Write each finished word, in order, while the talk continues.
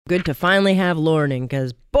Good to finally have Lauren in,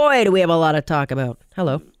 because boy, do we have a lot to talk about.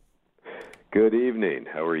 Hello. Good evening.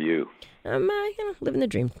 How are you? Living the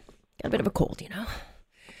dream. Got a bit of a cold,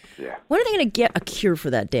 Yeah. When are they going to get a cure for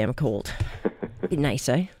that damn cold? Be nice,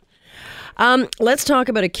 eh? Let's talk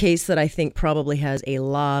about a case that I think probably has a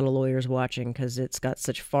lot of lawyers watching because it's got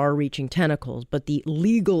such far-reaching tentacles, but the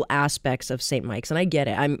legal aspects of St. Mike's. And I get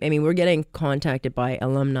it. We're getting contacted by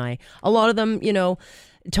alumni. A lot of them,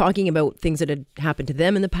 talking about things that had happened to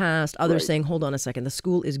them in the past. Others saying, hold on a second, the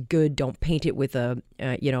school is good. Don't paint it with a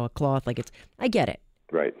cloth like it's. I get it.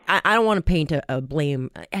 Right. I don't want to paint a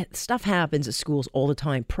blame. Stuff happens at schools all the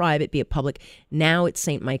time, private, be it public. Now it's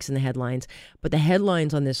St. Mike's in the headlines. But the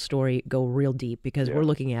headlines on this story go real deep because we're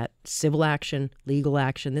looking at civil action, legal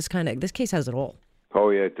action. This case has it all. Oh,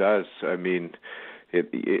 yeah, it does.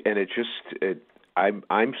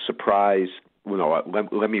 I'm surprised. Well, no,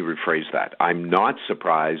 let me rephrase that. I'm not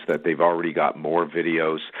surprised that they've already got more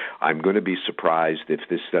videos. I'm going to be surprised if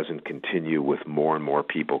this doesn't continue with more and more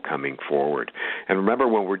people coming forward. And remember,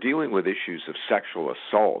 when we're dealing with issues of sexual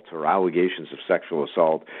assault or allegations of sexual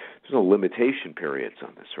assault, there's no limitation periods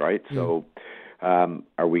on this, right? So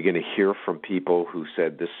are we going to hear from people who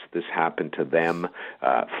said this happened to them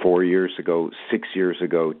 4 years ago, 6 years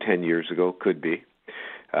ago, 10 years ago? Could be.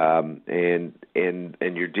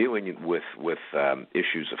 And you're dealing with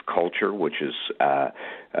issues of culture, which is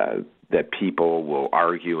that people will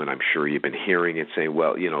argue, and I'm sure you've been hearing it, saying,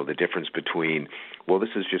 well, the difference between, this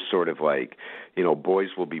is just sort of like, boys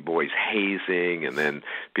will be boys hazing, and then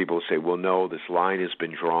people will say, well, no, this line has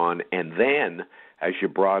been drawn, and then, as you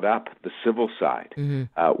brought up, the civil side,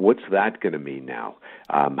 what's that going to mean now?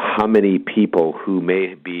 How many people who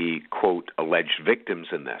may be, quote, alleged victims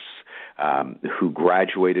in this, who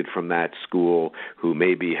graduated from that school, who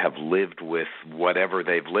maybe have lived with whatever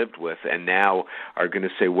they've lived with, and now are going to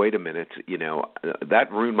say, wait a minute,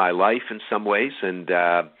 that ruined my life in some ways, and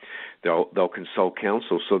they'll consult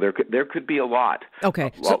counsel. So there could be a lot.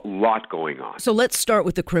 Okay. A lot going on. So let's start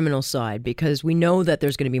with the criminal side, because we know that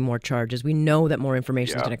there's going to be more charges. We know that more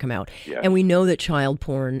information is going to come out. Yes. And we know that child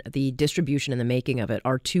porn, the distribution and the making of it,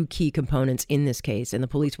 are two key components in this case. And the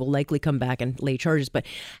police will likely come back and lay charges. But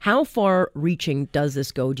how far-reaching does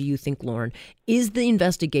this go, do you think, Lauren? Is the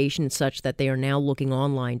investigation such that they are now looking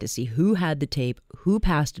online to see who had the tape, who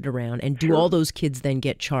passed it around, and do all those kids then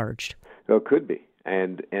get charged? Well, it could be.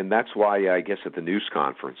 And that's why, I guess, at the news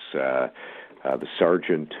conference, the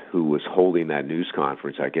sergeant who was holding that news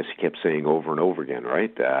conference, I guess he kept saying over and over again,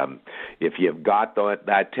 right? If you've got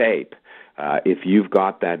that tape, if you've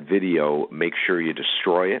got that video, make sure you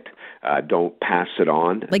destroy it. Don't pass it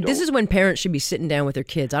on. This is when parents should be sitting down with their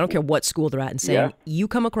kids. I don't care what school they're at and saying, you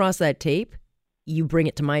come across that tape, you bring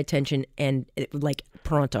it to my attention, and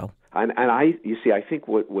pronto. And I think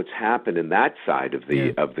what's happened in that side of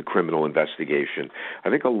the criminal investigation, I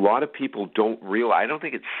think a lot of people don't realize. I don't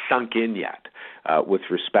think it's sunk in yet with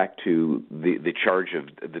respect to the charge of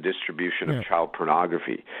the distribution of child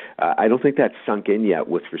pornography. I don't think that's sunk in yet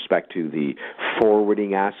with respect to the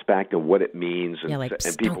forwarding aspect and what it means. And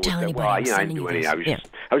people don't tell say, anybody. well, I didn't do anything.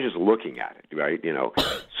 I was just looking at it, right?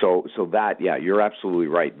 So that, you're absolutely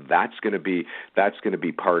right. That's going to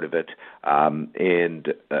be part of it. And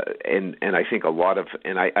I think a lot of,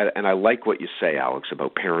 and I like what you say, Alex,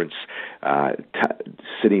 about parents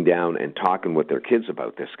sitting down and talking with their kids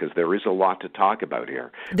about this, because there is a lot to talk about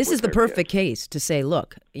here. This is the perfect case to say,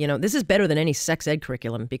 look, this is better than any sex ed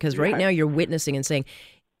curriculum, because right now you're witnessing and saying,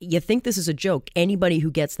 you think this is a joke. Anybody who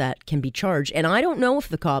gets that can be charged. And I don't know if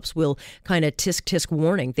the cops will kind of tisk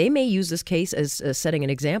warning. They may use this case as setting an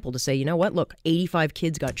example to say, you know what, look, 85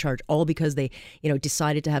 kids got charged all because they,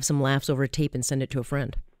 decided to have some laughs over a tape and send it to a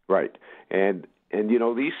friend. Right. And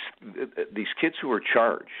these kids who are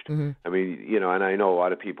charged, and I know a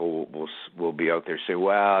lot of people will be out there saying,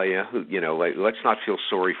 well, let's not feel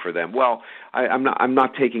sorry for them. Well, I'm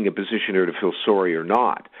not taking a position here to feel sorry or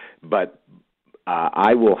not, but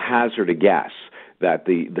I will hazard a guess that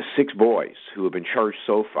the 6 boys who have been charged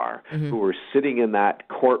so far, who were sitting in that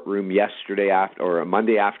courtroom yesterday or a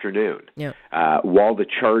Monday afternoon, while the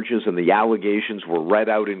charges and the allegations were read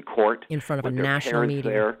out in court in front of with a their national parents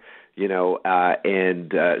media there,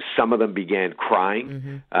 and some of them began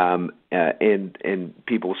crying. and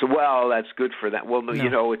people say, well, that's good for that. Well, no, No. you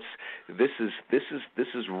know, this is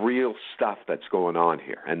real stuff that's going on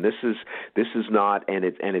here, and this is not, and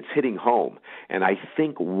it's hitting home. And I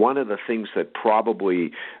think one of the things that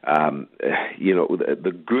probably,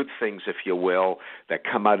 the good things, if you will, that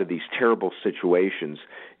come out of these terrible situations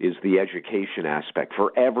is the education aspect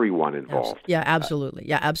for everyone involved. Yeah, absolutely.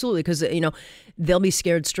 Because they'll be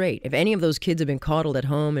scared straight. If any of those kids have been coddled at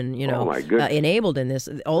home and enabled in this,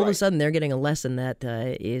 all of a sudden they're getting a lesson that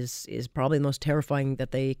is probably the most terrifying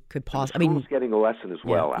that they could possibly. School's getting a lesson as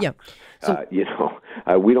well. Yeah. So,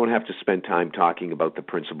 we don't have to spend time talking about the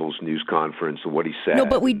principal's news conference and what he said. No,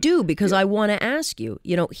 but we do, because I want to ask you.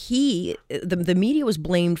 The media was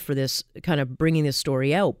blamed for this, kind of bringing this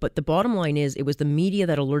story out. But the bottom line is, it was the media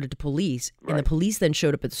that alerted to police, and the police then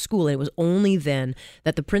showed up at the school, and it was only then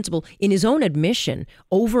that the principal, in his own admission,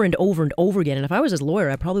 over and over and over again. And if I was his lawyer,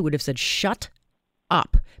 I probably would have said, "Shut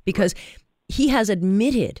up," because he has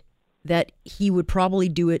admitted that he would probably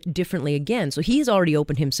do it differently again. So he's already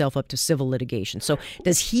opened himself up to civil litigation. So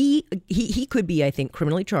does he could be, I think,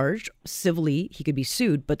 criminally charged. Civilly, he could be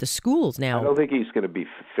sued, but the schools now... I don't think he's going to be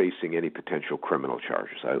facing any potential criminal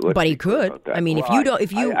charges. But he could. I mean, I don't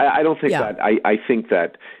think that. I think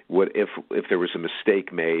that if there was a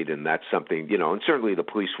mistake made, and that's something, and certainly the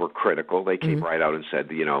police were critical. They came right out and said,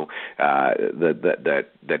 that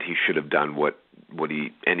he should have done what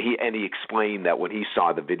he explained that when he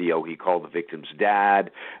saw the video, he called the victim's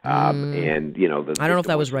dad, and I don't know if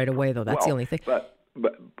that was right away, though. That's the only thing. But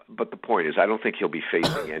the point is, I don't think he'll be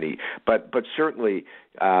facing any. But certainly,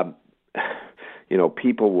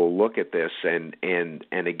 people will look at this and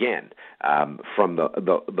again, from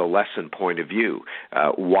the lesson point of view,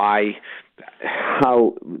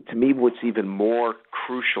 how, to me, what's even more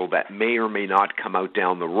crucial that may or may not come out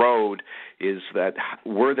down the road is that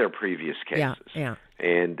were there previous cases? Yeah.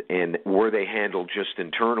 And were they handled just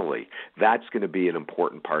internally? That's going to be an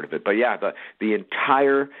important part of it. But yeah, the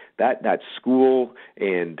entire that school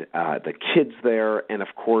and the kids there, and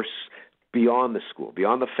of course beyond the school,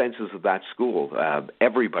 beyond the fences of that school,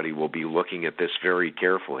 everybody will be looking at this very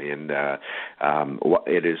carefully. And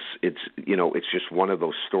it's just one of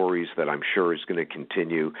those stories that I'm sure is going to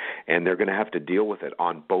continue, and they're going to have to deal with it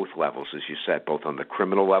on both levels, as you said, both on the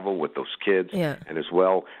criminal level with those kids, and as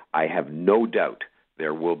well, I have no doubt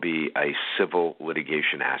there will be a civil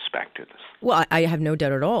litigation aspect to this. Well, I have no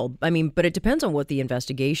doubt at all. I mean, but it depends on what the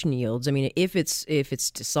investigation yields. I mean, if it's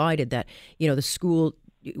decided that, the school,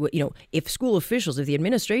 if school officials, if the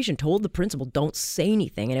administration told the principal, don't say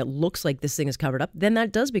anything, and it looks like this thing is covered up, then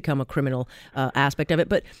that does become a criminal aspect of it.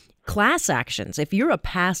 But class actions, if you're a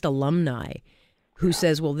past alumni who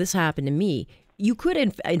says, well, this happened to me, you could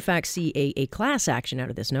in fact see a class action out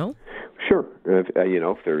of this, no? Sure. If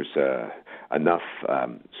there's enough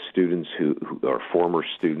students who are former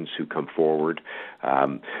students who come forward,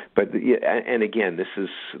 and again, this is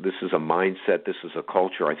a mindset, this is a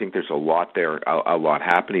culture. I think there's a lot there, a lot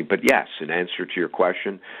happening. But yes, in answer to your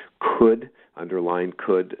question, could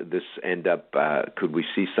this end up? Could we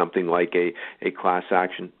see something like a class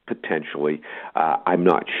action? Potentially, I'm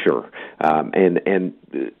not sure. And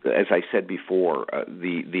as I said before,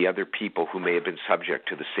 the other people who may have been subject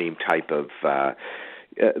to the same type of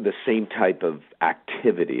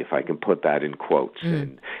activity, if I can put that in quotes,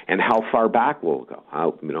 and how far back will it go?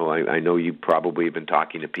 I know you probably have been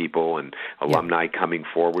talking to people and alumni coming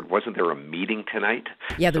forward. Wasn't there a meeting tonight?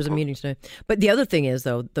 Yeah, there's a meeting tonight. But the other thing is,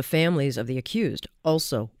 though, the families of the accused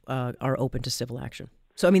also are open to civil action.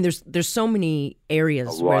 So, I mean, there's so many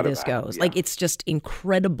areas where this goes. Yeah. Like, it's just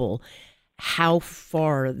incredible how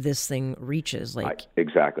far this thing reaches.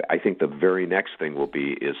 Exactly. I think the very next thing will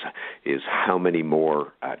be is how many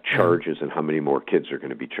more charges and how many more kids are going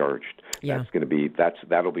to be charged. Yeah.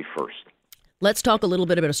 That'll be first. Let's talk a little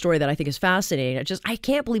bit about a story that I think is fascinating. I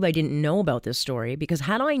can't believe I didn't know about this story, because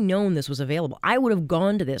had I known this was available, I would have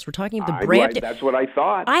gone to this. We're talking about the Brampton. That's what I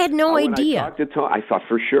thought. I had no idea. I talked to Tom, I thought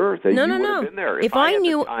for sure that you would have been there. If I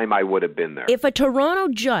knew, I would have been there. If a Toronto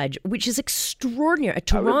judge, which is extraordinary, a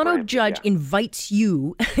Toronto judge invites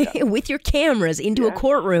you with your cameras into a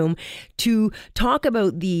courtroom to talk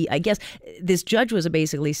about I guess this judge was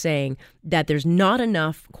basically saying that there's not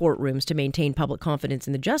enough courtrooms to maintain public confidence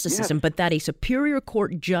in the justice system, but that a Superior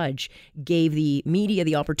Court judge gave the media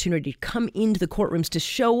the opportunity to come into the courtrooms to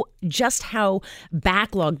show just how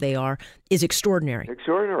backlogged they are is extraordinary.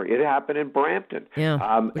 Extraordinary. It happened in Brampton.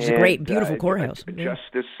 Yeah, which is a great, beautiful courthouse.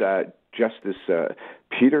 Justice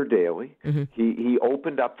Peter Daly, he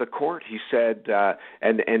opened up the court. He said,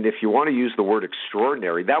 and if you want to use the word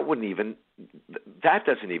extraordinary, that wouldn't even that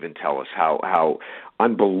doesn't even tell us how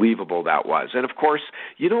unbelievable that was. And of course,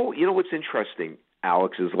 you know what's interesting,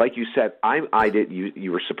 Alex, is like you said, I did.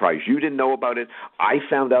 You were surprised you didn't know about it. I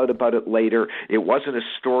found out about it later. It wasn't a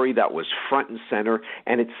story that was front and center,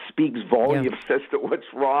 and it speaks volumes as to what's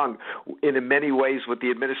wrong in many ways with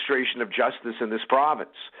the administration of justice in this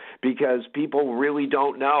province, because people really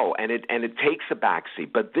don't know, and it takes a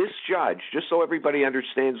backseat. But this judge, just so everybody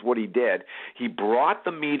understands what he did, he brought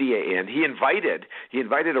the media in. He invited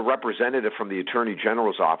a representative from the Attorney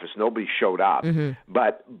General's office. Nobody showed up,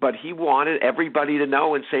 but he wanted everybody to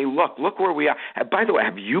know and say, look where we are. By the way,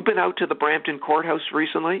 have you been out to the Brampton Courthouse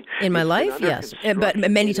recently? In my life, yes, but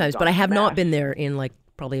many times. But I have not been there in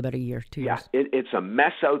probably about a year, 2 years. Yeah, it's a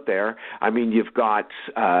mess out there. I mean, you've got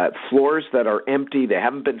floors that are empty. They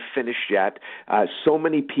haven't been finished yet. So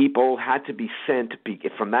many people had to be sent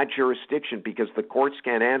from that jurisdiction because the courts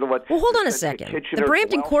can't handle it. Well, hold on a second. The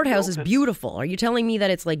Brampton Courthouse is beautiful. Are you telling me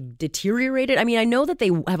that it's deteriorated? I mean, I know that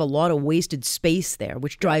they have a lot of wasted space there,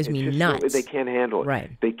 which drives me nuts. They can't handle it.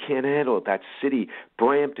 Right. They can't handle it. That city,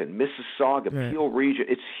 Brampton, Mississauga, Peel region,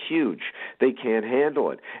 it's huge. They can't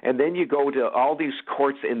handle it. And then you go to all these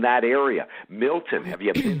courts in that area. Milton, have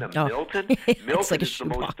you been to Milton? Milton is the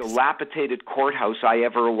most dilapidated courthouse I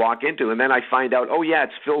ever walk into. And then I find out,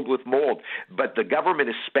 it's filled with mold. But the government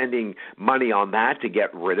is spending money on that to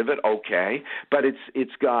get rid of it. Okay, but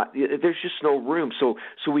there's just no room. So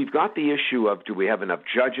we've got the issue of, do we have enough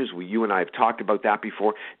judges? You and I have talked about that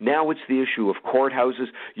before. Now it's the issue of courthouses.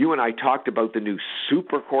 You and I talked about the new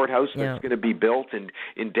super courthouse that's going to be built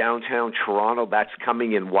in downtown Toronto. That's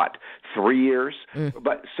coming in 3 years?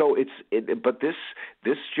 But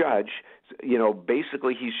this judge,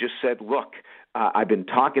 basically he's just said, look, I've been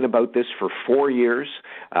talking about this for 4 years,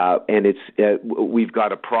 and we've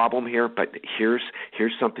got a problem here. But here's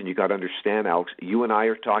something you got to understand, Alex. You and I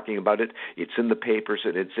are talking about it. It's in the papers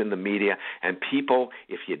and it's in the media. And people,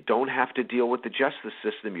 if you don't have to deal with the justice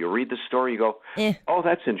system, you read the story, you go, "Oh,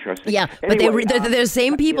 that's interesting." Yeah, anyway, but they're the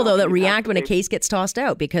same people though that react when a case gets tossed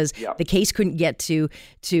out because the case couldn't get to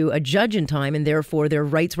a judge in time, and therefore their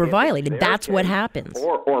rights were violated. That's what happens.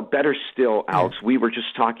 Or better still, Alex, we were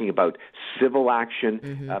just talking about civil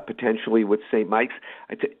action, potentially with St. Mike's.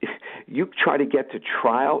 You try to get to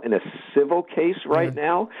trial in a civil case right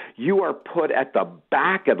now, you are put at the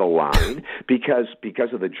back of the line because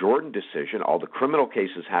of the Jordan decision. All the criminal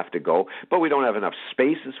cases have to go, but we don't have enough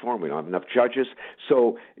spaces for them. We don't have enough judges.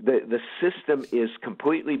 So the system is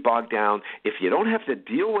completely bogged down. If you don't have to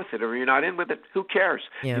deal with it or you're not in with it, who cares?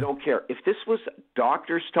 You don't care. If this was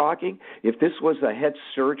doctors talking, if this was a head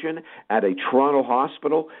surgeon at a Toronto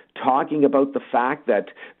hospital talking about the fact that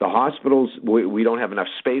the hospitals, we don't have enough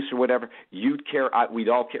space or whatever, you'd care. We'd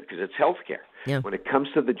all care because it's health care. When it comes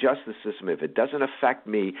to the justice system, if it doesn't affect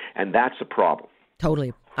me, and that's a problem.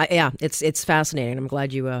 Totally. It's fascinating. I'm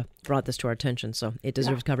glad you brought this to our attention, so it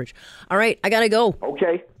deserves coverage. All right, I got to go.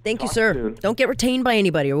 Okay. Thank you, sir. Soon. Don't get retained by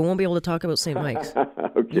anybody or we won't be able to talk about St. Mike's.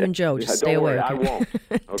 Okay. You and Joe, just stay away. Okay? I won't.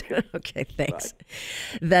 Okay. Okay, thanks. Bye.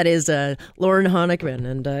 That is Lauren Honickman,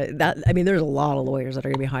 and there's a lot of lawyers that are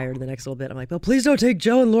going to be hired in the next little bit. I'm like, well, please don't take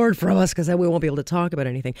Joe and Lauren from us because then we won't be able to talk about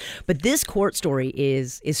anything. But this court story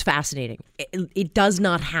is fascinating. It does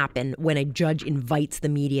not happen when a judge invites the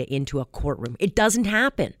media into a courtroom. It doesn't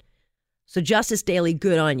happen. So Justice Daly,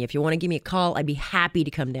 good on you. If you want to give me a call, I'd be happy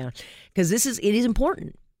to come down because it is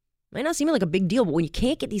important. Might not seem like a big deal, but when you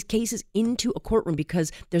can't get these cases into a courtroom because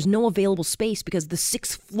there's no available space because the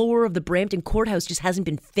 6th floor of the Brampton Courthouse just hasn't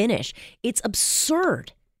been finished, it's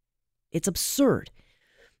absurd. It's absurd.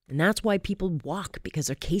 And that's why people walk, because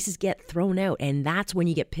their cases get thrown out. And that's when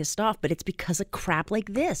you get pissed off. But it's because of crap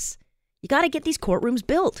like this. You got to get these courtrooms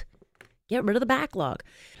built. Get rid of the backlog.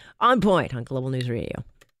 On Point on Global News Radio.